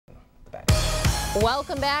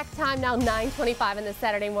Welcome back. Time now 9:25 in this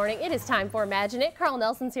Saturday morning. It is time for Imagine It. Carl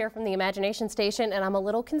Nelson's here from the Imagination Station, and I'm a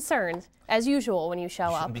little concerned, as usual, when you show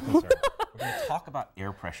up. Be concerned. We're going to talk about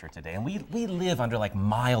air pressure today, and we live under like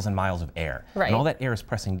miles and miles of air. Right. And all that air is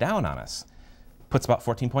pressing down on us. Puts about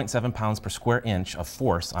 14.7 pounds per square inch of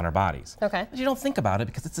force on our bodies. Okay. But you don't think about it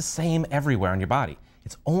because it's the same everywhere on your body.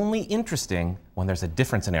 It's only interesting when there's a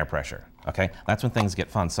difference in air pressure, okay? That's when things get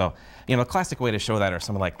fun. So, you know, a classic way to show that are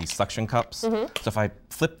some like these suction cups. So if I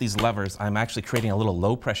flip these levers, I'm actually creating a little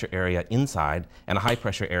low pressure area inside and a high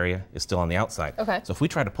pressure area is still on the outside. Okay. So if we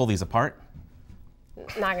try to pull these apart,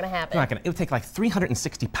 Not gonna happen. it would take like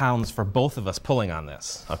 360 pounds for both of us pulling on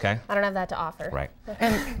this, okay? I don't have that to offer. Right.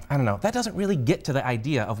 And I don't know, that doesn't really get to the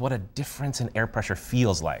idea of what a difference in air pressure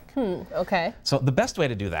feels like. Okay. So the best way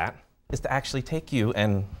to do that is to actually take you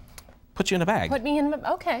and put you in a bag. Put me in.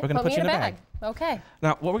 Okay. We're gonna put you in a bag. Okay.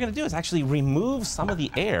 Now, what we're going to do is actually remove some of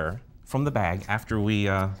the air from the bag after we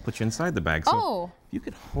put you inside the bag. So if you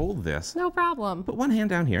could hold this. No problem. Put one hand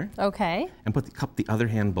down here. Okay. And put the other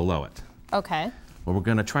hand below it. Okay. What we're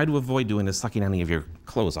going to try to avoid doing is sucking any of your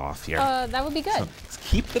clothes off here. That would be good. So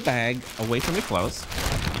keep the bag away from your clothes.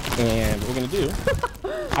 And what we're going to do,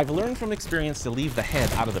 I've learned from experience to leave the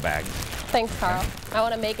head out of the bag. Thanks, Carl. I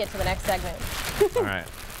want to make it to the next segment. All right.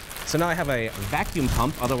 So now I have a vacuum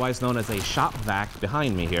pump, otherwise known as a shop vac,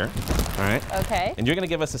 behind me here. All right. Okay. And you're going to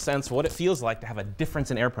give us a sense for what it feels like to have a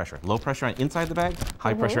difference in air pressure. Low pressure on inside the bag,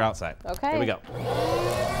 high pressure outside. Okay. Here we go.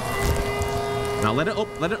 Now let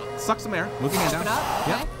it suck some air. Move your hand down. Open up.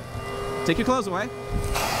 Okay. Yeah. Take your clothes away.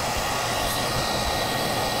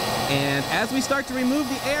 And as we start to remove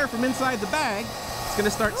the air from inside the bag, it's going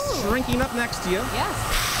to start shrinking up next to you.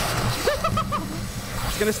 Yes.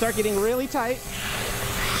 It's going to start getting really tight.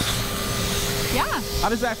 Yeah. How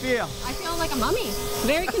does that feel? I feel like a mummy.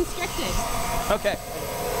 Very constricted. Okay.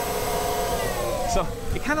 So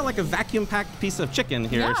you're kind of like a vacuum-packed piece of chicken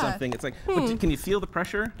here or something. It's like, but can you feel the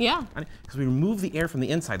pressure? Yeah. Because we remove the air from the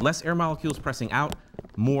inside, less air molecules pressing out,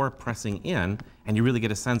 more pressing in, and you really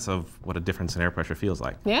get a sense of what a difference in air pressure feels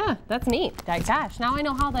like. Yeah, that's neat. Gosh, now I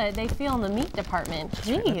know how they feel in the meat department.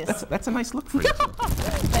 Jeez. That's a nice look for you.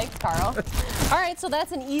 Thanks, Carl. All right, so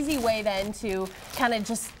that's an easy way then to kind of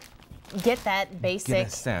just get that basic. Get a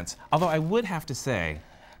sense. Although I would have to say,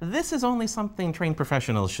 this is only something trained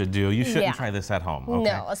professionals should do. You shouldn't try this at home. Okay?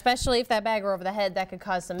 No, especially if that bag were over the head, that could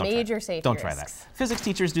cause some major safety risks. Don't try that. Physics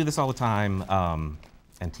teachers do this all the time,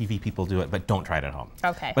 and TV people do it, but don't try it at home.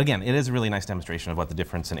 Okay. But again, it is a really nice demonstration of what the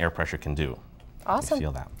difference in air pressure can do. Awesome. You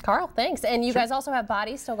feel that. Carl, thanks. And you guys also have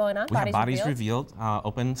Bodies still going on? We have Bodies Revealed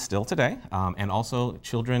open still today. And also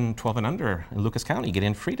children 12 and under in Lucas County get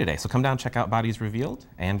in free today. So come down, check out Bodies Revealed,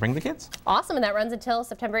 and bring the kids. Awesome. And that runs until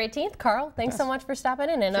September 18th. Carl, thanks so much for stopping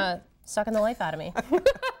in and sucking the life out of me.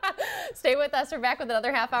 Stay with us. We're back with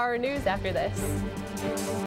another half-hour news after this.